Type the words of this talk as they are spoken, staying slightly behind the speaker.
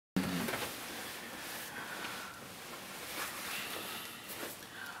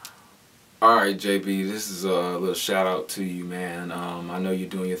Alright, JB, this is a little shout out to you, man. I know you're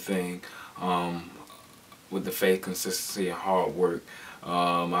doing your thing with the faith, consistency, and hard work.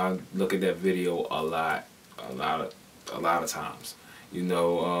 I look at that video a lot of times,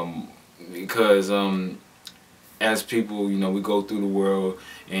 because as people, we go through the world,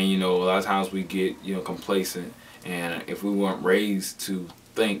 and a lot of times we get complacent, and if we weren't raised to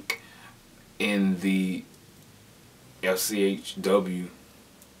think in the FCHW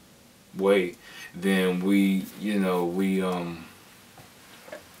way, then we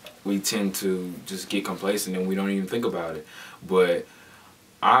tend to just get complacent and we don't even think about it. But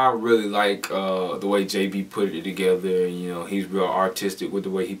I really like the way JB put it together. He's real artistic with the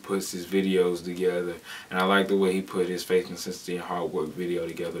way he puts his videos together, and I like the way he put his faith, consistency, and hard work video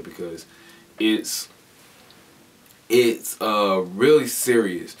together, because it's really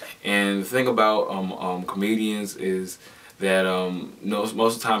serious. And the thing about comedians is that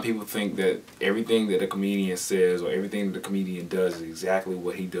most of the time people think that everything that a comedian says or everything that a comedian does is exactly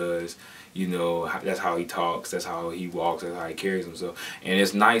what he does. That's how he talks, that's how he walks, that's how he carries himself. And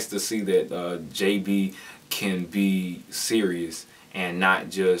it's nice to see that JB can be serious and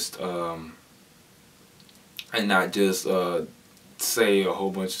not just say a whole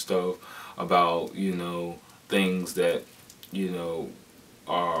bunch of stuff about things that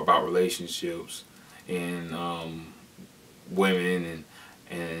are about relationships and women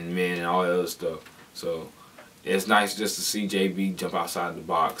and men and all that other stuff. So it's nice just to see JB jump outside the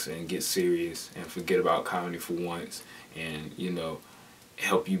box and get serious and forget about comedy for once, and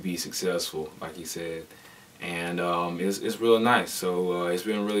help you be successful, like he said. And it's real nice. So it's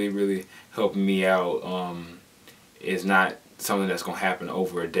been really helping me out. It's not something that's gonna happen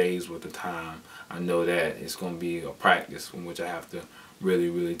over a day's worth of time. I know that it's gonna be a practice from which I have to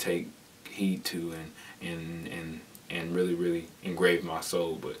really take heed to and really engrave my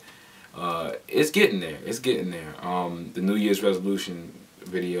soul. But it's getting there. It's getting there. The New Year's resolution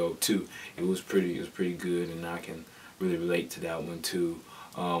video too, it was pretty good, and I can really relate to that one too.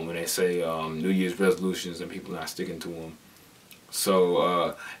 When they say New Year's resolutions and people not sticking to them.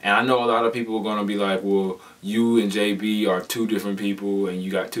 So and I know a lot of people are gonna be like, well, you and JB are two different people and you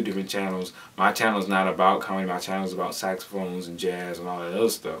got two different channels. My channel is not about comedy. My channel is about saxophones and jazz and all that other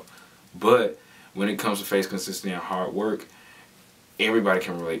stuff. But when it comes to faith, consistency, and hard work, everybody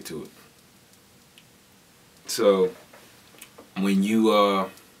can relate to it. So when you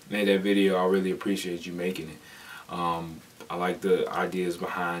made that video, I really appreciate you making it. I like the ideas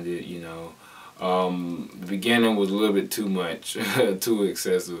behind it. The beginning was a little bit too much, too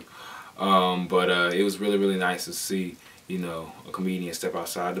excessive, but it was really nice to see a comedian step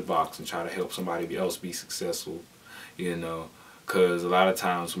outside the box and try to help somebody else be successful. Because a lot of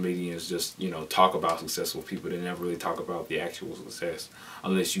times comedians just talk about successful people. They never really talk about the actual success,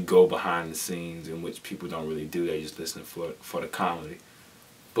 unless you go behind the scenes, in which people don't really do. They just listen for the comedy.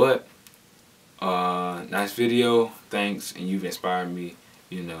 But nice video, thanks, and you've inspired me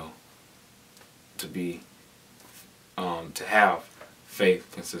to have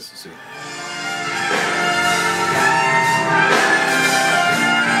faith, consistency.